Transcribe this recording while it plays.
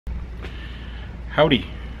Howdy,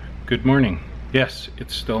 good morning. Yes,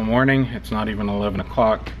 it's still morning. It's not even 11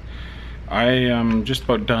 o'clock. I am just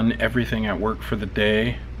about done everything at work for the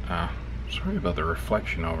day. Sorry about the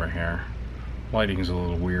reflection over here. Lighting's a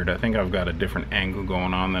little weird. I think I've got a different angle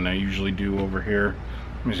going on than I usually do over here.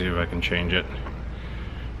 Let me see if I can change it.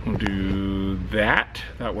 We'll do that.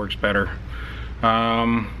 That works better.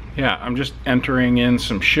 Yeah, I'm just entering in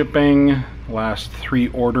some shipping. Last 3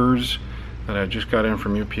 orders that I just got in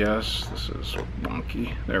from UPS. This is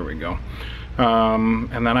wonky. There we go. And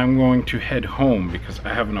then I'm going to head home because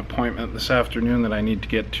I have an appointment this afternoon that I need to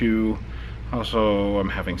get to. Also, I'm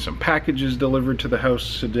having some packages delivered to the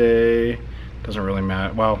house today. Doesn't really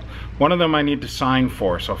matter. Well, one of them I need to sign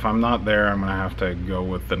for, so if I'm not there, I'm gonna have to go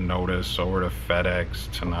with the notice over to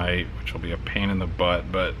FedEx tonight, which will be a pain in the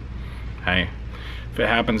butt, but hey, if it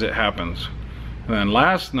happens, it happens. And then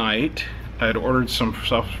last night, I had ordered some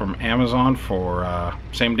stuff from Amazon for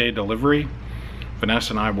same-day delivery.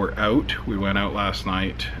 Vanessa and I were out. We went out last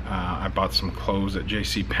night. I bought some clothes at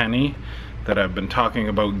JCPenney that I've been talking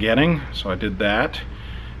about getting, so I did that.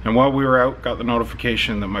 And while we were out, got the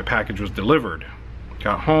notification that my package was delivered.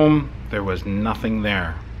 Got home, there was nothing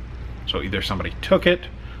there. So either somebody took it,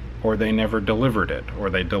 or they never delivered it, or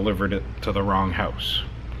they delivered it to the wrong house.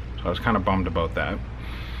 So I was kind of bummed about that.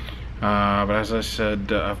 But as I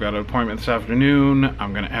said, I've got an appointment this afternoon.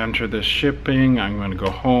 I'm going to enter this shipping. I'm going to go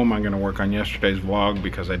home. I'm going to work on yesterday's vlog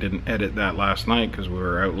because I didn't edit that last night because we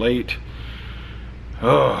were out late.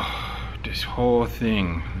 Oh, this whole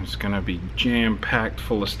thing is going to be jam-packed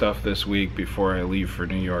full of stuff this week before I leave for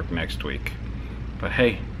New York next week. But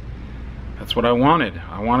hey, that's what I wanted.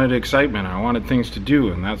 I wanted excitement. I wanted things to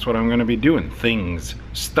do, and that's what I'm going to be doing. Things.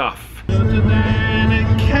 Stuff.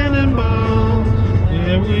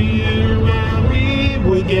 We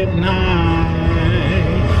would get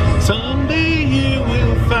nigh. Someday you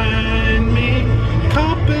will find me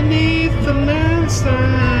caught beneath the landslide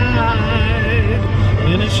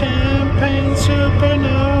in a champagne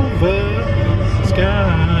supernova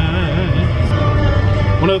sky.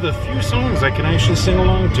 One of the few songs I can actually sing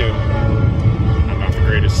along to. I'm not the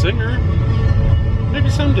greatest singer. Maybe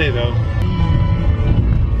someday though.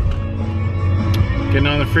 Getting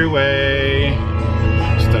on the freeway.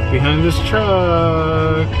 Stuck behind this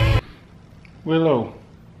truck. Willow,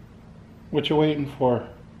 what you waiting for?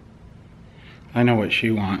 I know what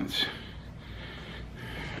she wants.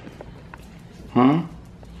 Huh?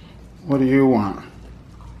 What do you want?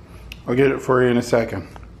 I'll get it for you in a second.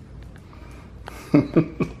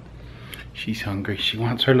 She's hungry. She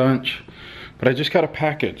wants her lunch. But I just got a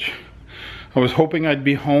package. I was hoping I'd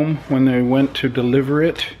be home when they went to deliver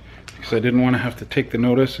it, because I didn't want to have to take the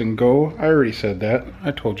notice and go. I already said that. I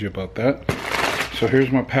told you about that. So here's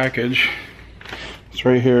my package. It's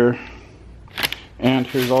right here. And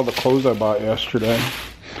here's all the clothes I bought yesterday.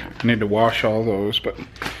 I need to wash all those, but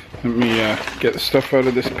let me get the stuff out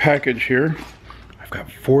of this package here. I've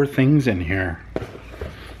got 4 things in here.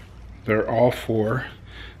 They're all for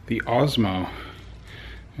the Osmo.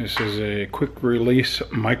 This is a quick release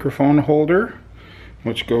microphone holder,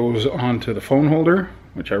 which goes onto the phone holder,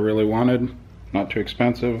 which I really wanted. Not too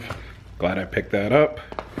expensive. Glad I picked that up.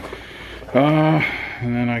 And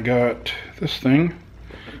then I got this thing.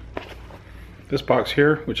 This box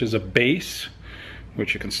here, which is a base,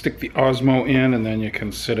 which you can stick the Osmo in, and then you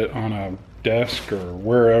can sit it on a desk or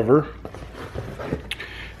wherever.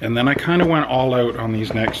 And then I kind of went all out on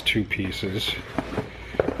these next 2 pieces.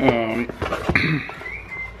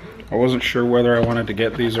 I wasn't sure whether I wanted to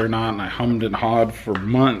get these or not, and I hummed and hawed for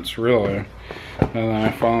months, really. And then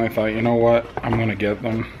I finally thought, you know what, I'm gonna get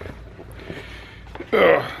them.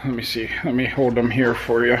 Let me see, let me hold them here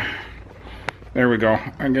for you. There we go.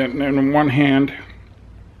 I'm getting in one hand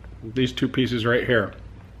these 2 pieces right here.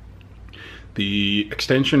 The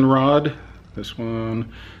extension rod, this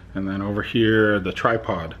one, and then over here, the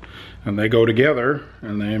tripod. And they go together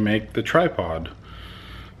and they make the tripod.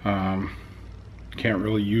 Can't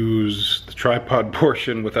really use the tripod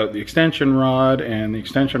portion without the extension rod, and the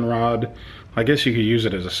extension rod, I guess you could use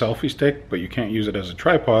it as a selfie stick, but you can't use it as a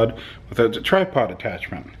tripod without the tripod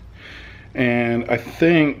attachment. And I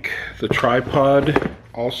think the tripod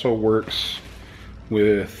also works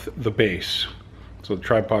with the base. So the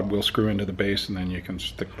tripod will screw into the base, and then you can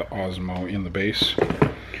stick the Osmo in the base.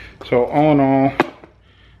 So all in all,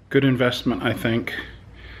 good investment, I think.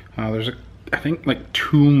 There's I think like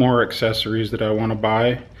 2 more accessories that I want to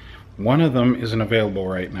buy. One of them isn't available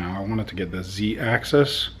right now. I wanted to get the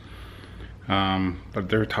Z-axis, but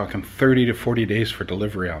they're talking 30 to 40 days for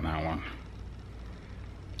delivery on that one.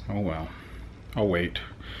 Oh well, I'll wait.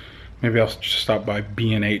 Maybe I'll just stop by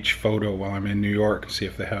B&H Photo while I'm in New York and see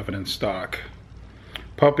if they have it in stock.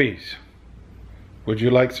 Puppies, would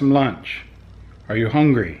you like some lunch? Are you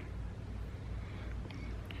hungry?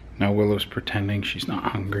 Now Willow's pretending she's not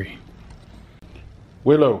hungry.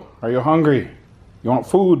 Willow, are you hungry? You want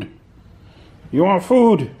food? You want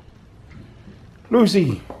food?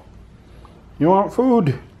 Lucy, you want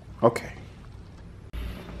food? Okay.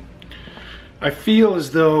 I feel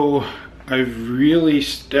as though I've really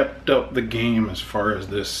stepped up the game as far as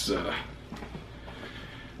this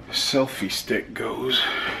selfie stick goes.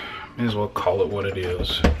 May as well call it what it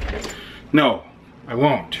is. No, I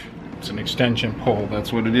won't. It's an extension pole.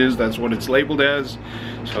 That's what it is. That's what it's labeled as.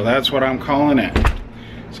 So that's what I'm calling it.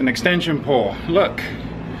 It's an extension pole. Look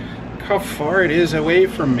how far it is away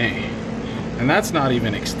from me. And that's not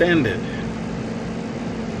even extended.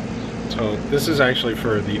 So this is actually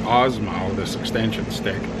for the Osmo, this extension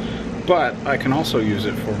stick. But I can also use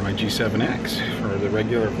it for my G7X, for the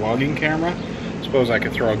regular vlogging camera. Suppose I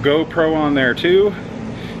could throw a GoPro on there too.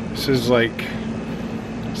 This is like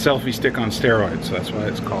selfie stick on steroids, so that's why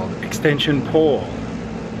it's called extension pole.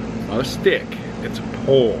 Not a stick, it's a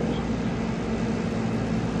pole.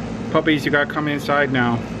 Puppies, you gotta come inside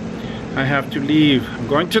now. I have to leave. I'm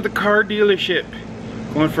going to the car dealership.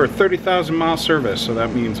 Going for a 30,000 mile service, so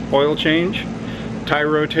that means oil change, tire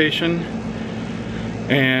rotation,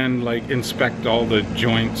 and like inspect all the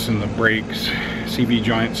joints and the brakes, CV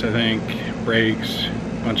joints I think, brakes,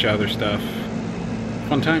 a bunch of other stuff.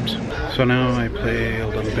 Fun times. So now I play a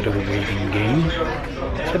little bit of a waiting game.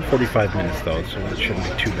 It said 45 minutes though, so that shouldn't be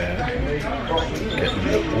too bad. Getting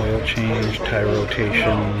the oil change, tire rotation,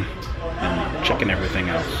 and checking everything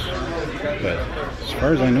else. But as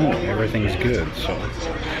far as I know, everything's good, so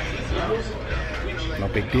no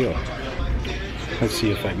big deal. Let's see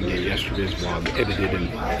if I can get yesterday's vlog edited in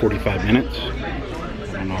 45 minutes.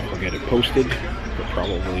 I don't know if I'll get it posted, but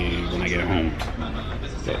probably when I get home.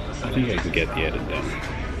 But I think I can get the edit done.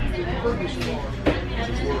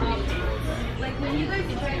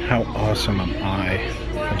 How awesome am I?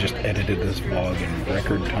 I just edited this vlog in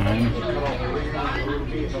record time.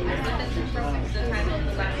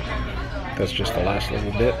 That's just the last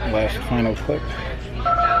little bit, last final clip.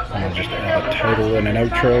 And I'll just add a title and an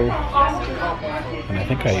outro. And I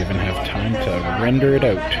think I even have time to render it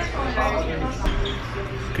out.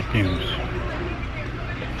 Good news.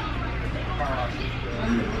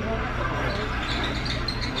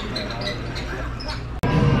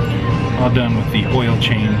 All done with the oil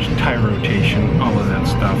change, tire rotation, all of that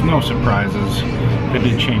stuff. No surprises. They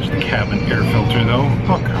did change the cabin air filter though.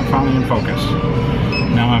 Look, I'm finally in focus.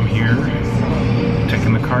 Now I'm here,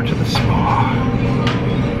 taking the car to the spa.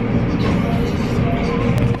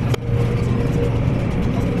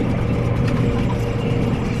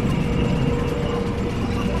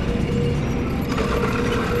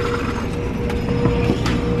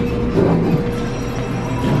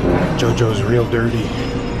 JoJo's real dirty.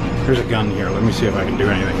 There's a gun here. Let me see if I can do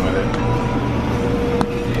anything with it.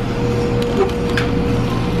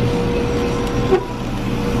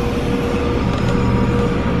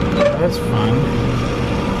 That's fun.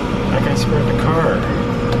 I can spread the car.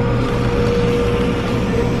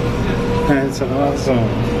 That's awesome.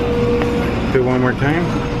 Do it one more time.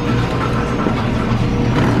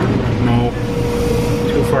 No.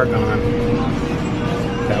 Too far gone.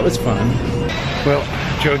 That was fun. Well,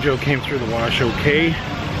 JoJo came through the wash okay.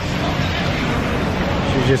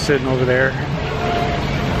 She's just sitting over there.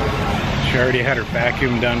 She already had her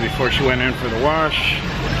vacuum done before she went in for the wash.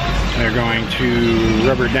 They're going to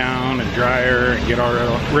rub her down and dry her and get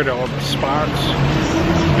rid of all the spots.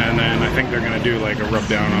 And then I think they're going to do like a rub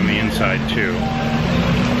down on the inside too.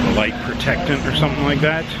 A light protectant or something like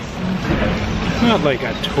that. Not like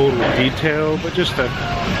a total detail, but just a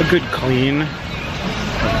good clean.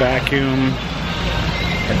 A vacuum.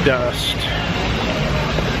 A dust.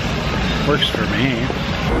 Works for me.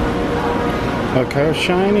 Look how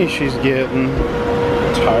shiny she's getting.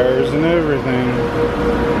 Tires and everything.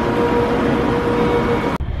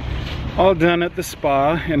 All done at the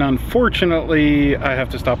spa, and unfortunately I have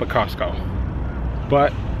to stop at Costco.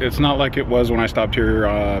 But it's not like it was when I stopped here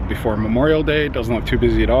before Memorial Day. It doesn't look too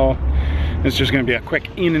busy at all. It's just going to be a quick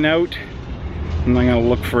in and out. I'm not going to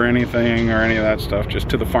look for anything or any of that stuff, just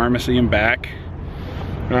to the pharmacy and back.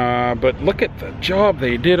 But look at the job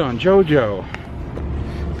they did on JoJo.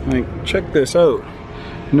 Like, check this out.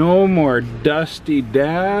 No more dusty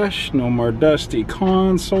dash, no more dusty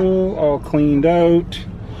console, all cleaned out.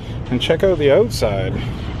 And check out the outside.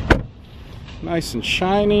 Nice and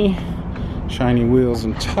shiny. Shiny wheels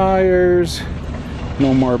and tires.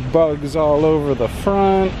 No more bugs all over the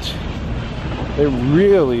front. They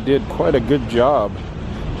really did quite a good job.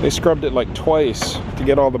 They scrubbed it like twice to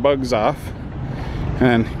get all the bugs off.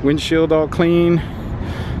 And windshield all clean.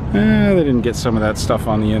 They didn't get some of that stuff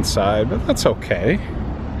on the inside, but that's okay.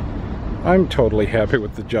 I'm totally happy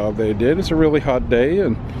with the job they did. It's a really hot day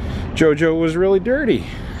and JoJo was really dirty.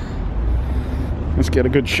 Let's get a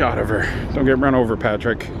good shot of her. Don't get run over,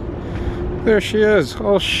 Patrick. There she is,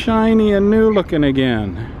 all shiny and new looking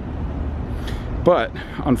again. But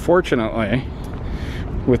unfortunately,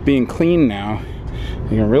 with being clean now,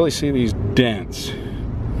 you can really see these dents.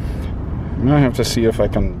 I'm gonna have to see if I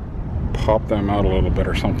can pop them out a little bit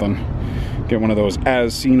or something. Get one of those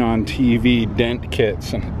as seen on TV dent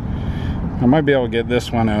kits. And I might be able to get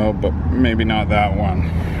this one out, but maybe not that one.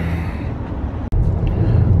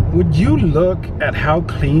 Would you look at how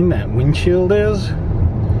clean that windshield is?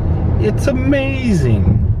 It's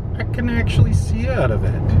amazing. I can actually see out of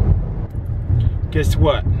it. Guess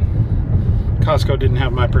what? Costco didn't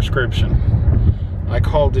have my prescription. I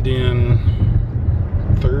called it in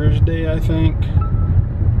Thursday, I think.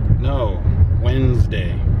 No,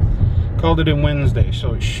 Wednesday. Called it in Wednesday,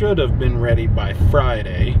 so it should have been ready by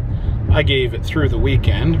Friday. I gave it through the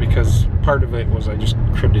weekend because part of it was I just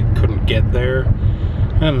couldn't get there.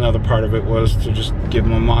 And another part of it was to just give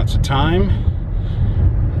them lots of time.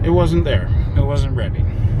 It wasn't there. It wasn't ready.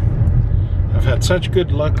 I've had such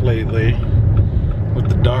good luck lately with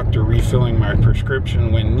the doctor refilling my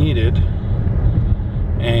prescription when needed.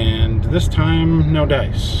 And this time, no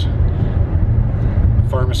dice. The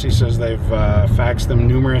pharmacy says they've faxed them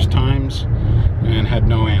numerous times and had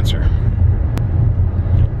no answer.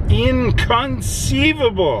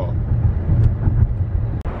 Inconceivable!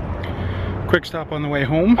 Quick stop on the way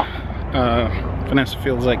home. Vanessa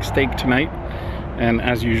feels like steak tonight, and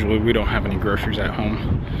as usual we don't have any groceries at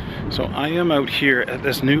home. So I am out here at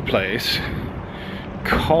this new place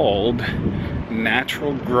called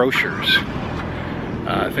Natural Grocers.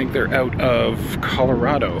 I think they're out of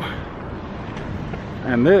Colorado.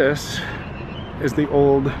 And this is the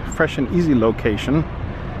old Fresh and Easy location,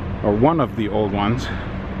 or one of the old ones.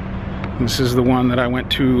 This is the one that I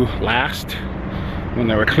went to last when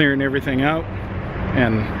they were clearing everything out,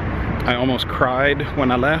 and I almost cried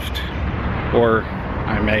when I left, or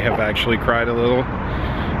I may have actually cried a little.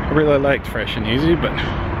 I really liked Fresh and Easy, but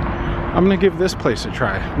I'm gonna give this place a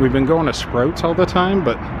try. We've been going to Sprouts all the time,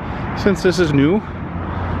 but since this is new,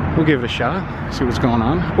 we'll give it a shot, see what's going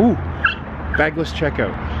on. Ooh, bagless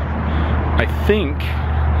checkout. I think,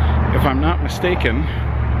 if I'm not mistaken,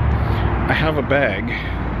 I have a bag.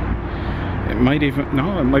 It might even,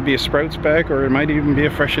 no, it might be a Sprouts bag, or it might even be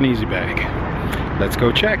a Fresh and Easy bag. Let's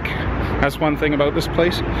go check. That's one thing about this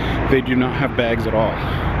place. They do not have bags at all.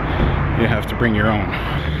 You have to bring your own.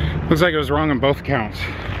 Looks like I was wrong on both accounts.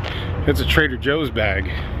 It's a Trader Joe's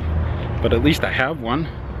bag, but at least I have one.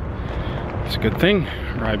 It's a good thing,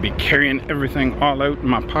 or I'd be carrying everything all out in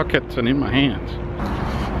my pockets and in my hands.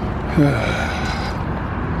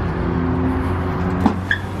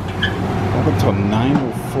 Up until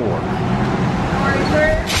 9:04.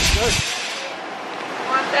 Good. Good.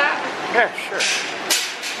 Want that? Yeah, sure.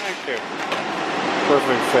 Thank you.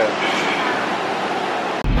 Perfect fit.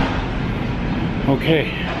 Okay.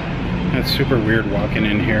 That's super weird walking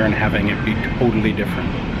in here and having it be totally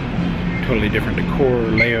different. Totally different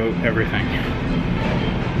decor, layout, everything.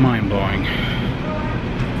 Mind-blowing.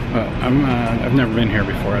 Well, I've never been here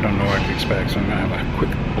before. I don't know what to expect, so I'm gonna have a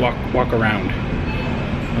quick walk around.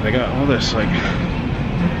 But they got all this like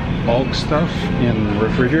bulk stuff in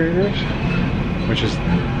refrigerators, which is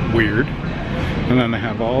weird. And then they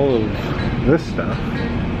have all of this stuff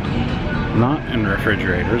not in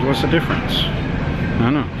refrigerators. What's the difference? I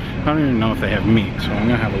don't know. I don't even know if they have meat, so I'm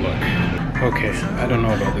gonna have a look. Okay, I don't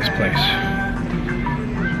know about this place.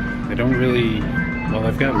 They don't really, well,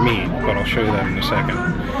 they've got meat, but I'll show you that in a second.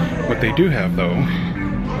 What they do have though,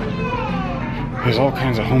 is all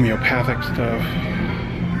kinds of homeopathic stuff.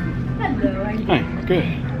 Hello. Hi, good.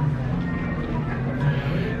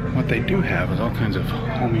 What they do have is all kinds of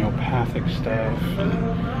homeopathic stuff, and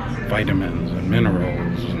vitamins and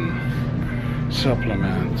minerals and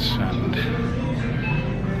supplements, and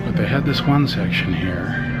but they had this one section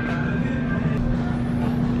here.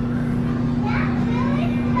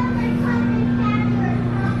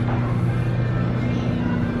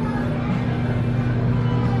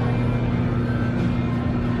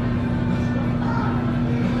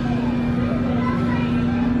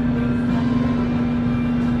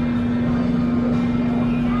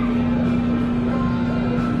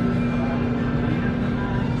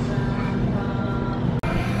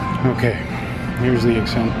 Okay, here's the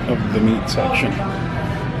extent of the meat section.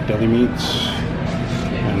 Deli meats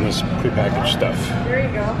and this prepackaged stuff. There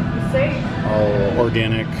you go. Safe. All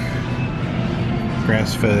organic,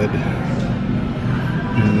 grass-fed,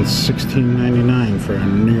 And $16.99 for a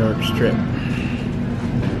New York strip. I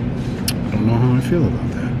don't know how I feel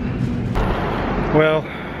about that. Well,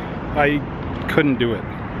 I couldn't do it.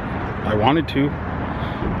 I wanted to.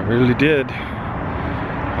 I really did.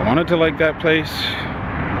 I wanted to like that place.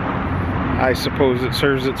 I suppose it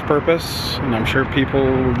serves its purpose, and I'm sure people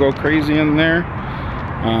will go crazy in there.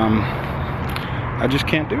 I just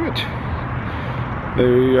can't do it.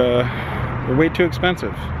 They're way too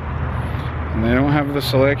expensive. And they don't have the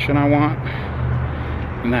selection I want.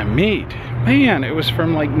 And that meat, man, it was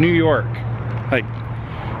from like New York. Like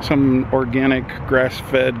some organic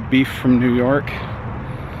grass-fed beef from New York.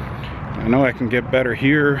 I know I can get better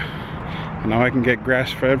here. I know I can get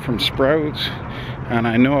grass-fed from Sprouts. And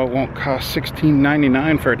I know it won't cost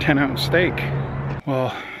 $16.99 for a 10-ounce steak.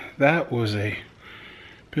 Well, that was a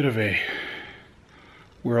bit of a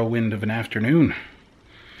whirlwind of an afternoon.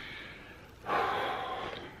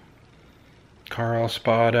 Car all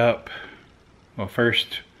spot up. Well,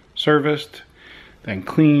 first serviced, then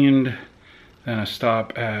cleaned, then a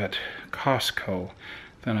stop at Costco,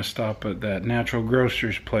 then a stop at that natural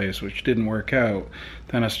Grocers place, which didn't work out,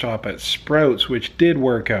 then a stop at Sprouts, which did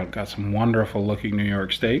work out. Got some wonderful looking New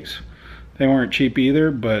York steaks. They weren't cheap either,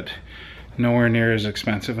 but nowhere near as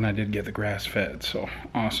expensive, and I did get the grass fed, so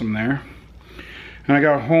awesome there. And I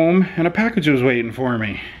got home and a package was waiting for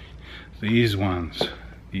me. These ones,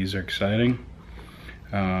 these are exciting.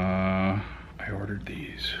 I ordered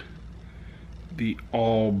these. The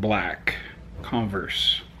all black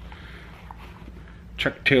Converse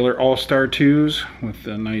Chuck Taylor All-Star 2s with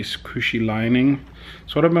a nice cushy lining.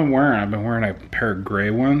 That's what I've been wearing. I've been wearing a pair of gray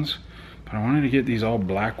ones, but I wanted to get these all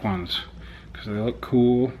black ones because they look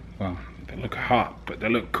cool. Well, they look hot, but they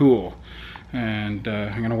look cool. And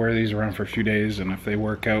I'm gonna wear these around for a few days, and if they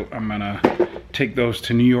work out, I'm gonna take those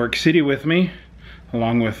to New York City with me,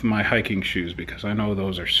 along with my hiking shoes, because I know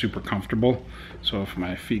those are super comfortable. So if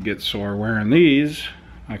my feet get sore wearing these,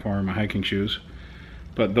 I can wear my hiking shoes.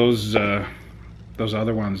 But those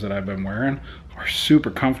other ones that I've been wearing are super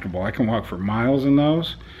comfortable. I can walk for miles in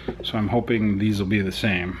those, so I'm hoping these will be the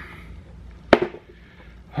same.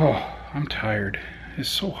 Oh, I'm tired. It's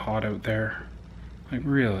so hot out there. Like,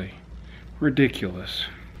 really ridiculous.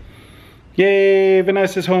 Yay,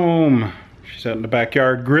 Vanessa's home. She's out in the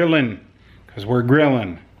backyard grilling, because we're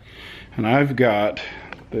grilling. And I've got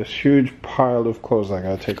this huge pile of clothes I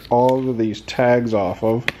gotta take all of these tags off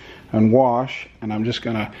of and wash, and I'm just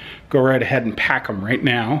gonna go right ahead and pack them right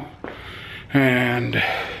now. And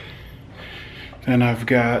then I've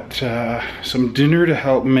got some dinner to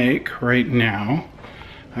help make right now.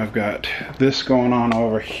 I've got this going on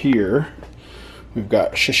over here. We've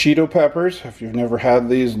got shishito peppers. If you've never had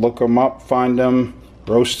these, look them up, find them,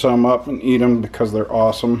 roast some up and eat them because they're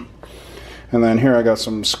awesome. And then here I got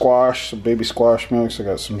some squash, some baby squash mix. I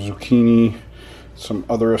got some zucchini, some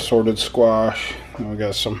other assorted squash. And we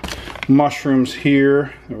got some mushrooms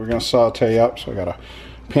here that we're gonna saute up. So I got a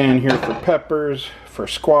pan here for peppers, for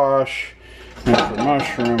squash, and for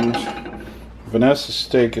mushrooms. Vanessa's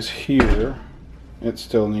steak is here. It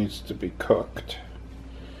still needs to be cooked.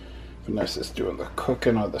 Vanessa's doing the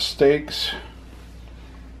cooking of the steaks.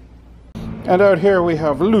 And out here we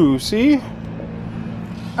have Lucy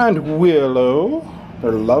and Willow.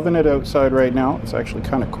 They're loving it outside right now. It's actually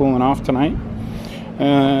kind of cooling off tonight.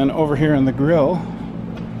 And over here on the grill,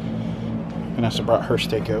 Vanessa brought her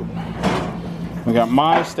steak out. We got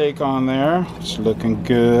my steak on there. It's looking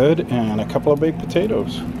good. And a couple of baked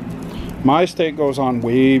potatoes. My steak goes on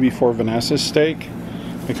way before Vanessa's steak,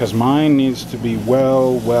 because mine needs to be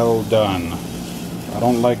well done. I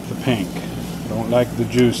don't like the pink. I don't like the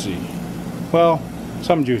juicy. Well,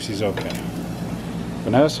 some juicy's okay.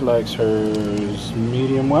 Vanessa likes hers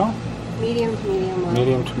medium well? Medium to medium well.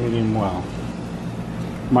 Medium to medium well.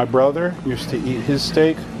 My brother used to eat his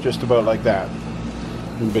steak just about like that.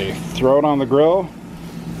 He'd be throw it on the grill,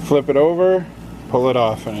 flip it over, pull it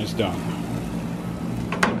off, and it's done.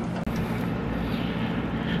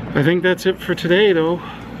 I think that's it for today though.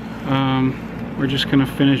 We're just gonna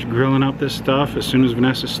finish grilling up this stuff. As soon as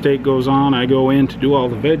Vanessa's steak goes on, I go in to do all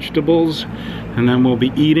the vegetables, and then we'll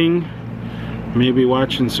be eating, maybe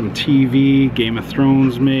watching some TV, Game of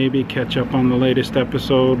Thrones maybe, catch up on the latest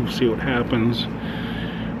episode, we'll see what happens.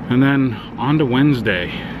 And then on to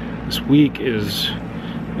Wednesday. This week is,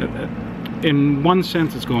 in one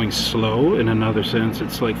sense it's going slow, in another sense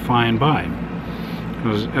it's like flying by.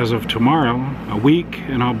 As of tomorrow, a week,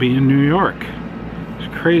 and I'll be in New York.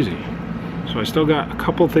 It's crazy. So I still got a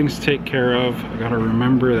couple things to take care of. I gotta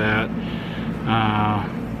remember that.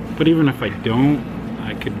 But even if I don't,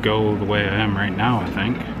 I could go the way I am right now, I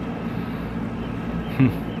think.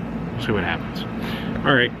 We'll see what happens.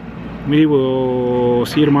 All right, we will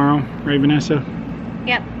see you tomorrow, right, Vanessa?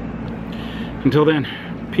 Yep. Until then,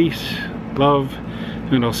 peace, love,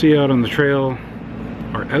 and I'll see you out on the trail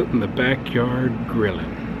or out in the backyard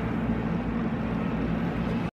grilling.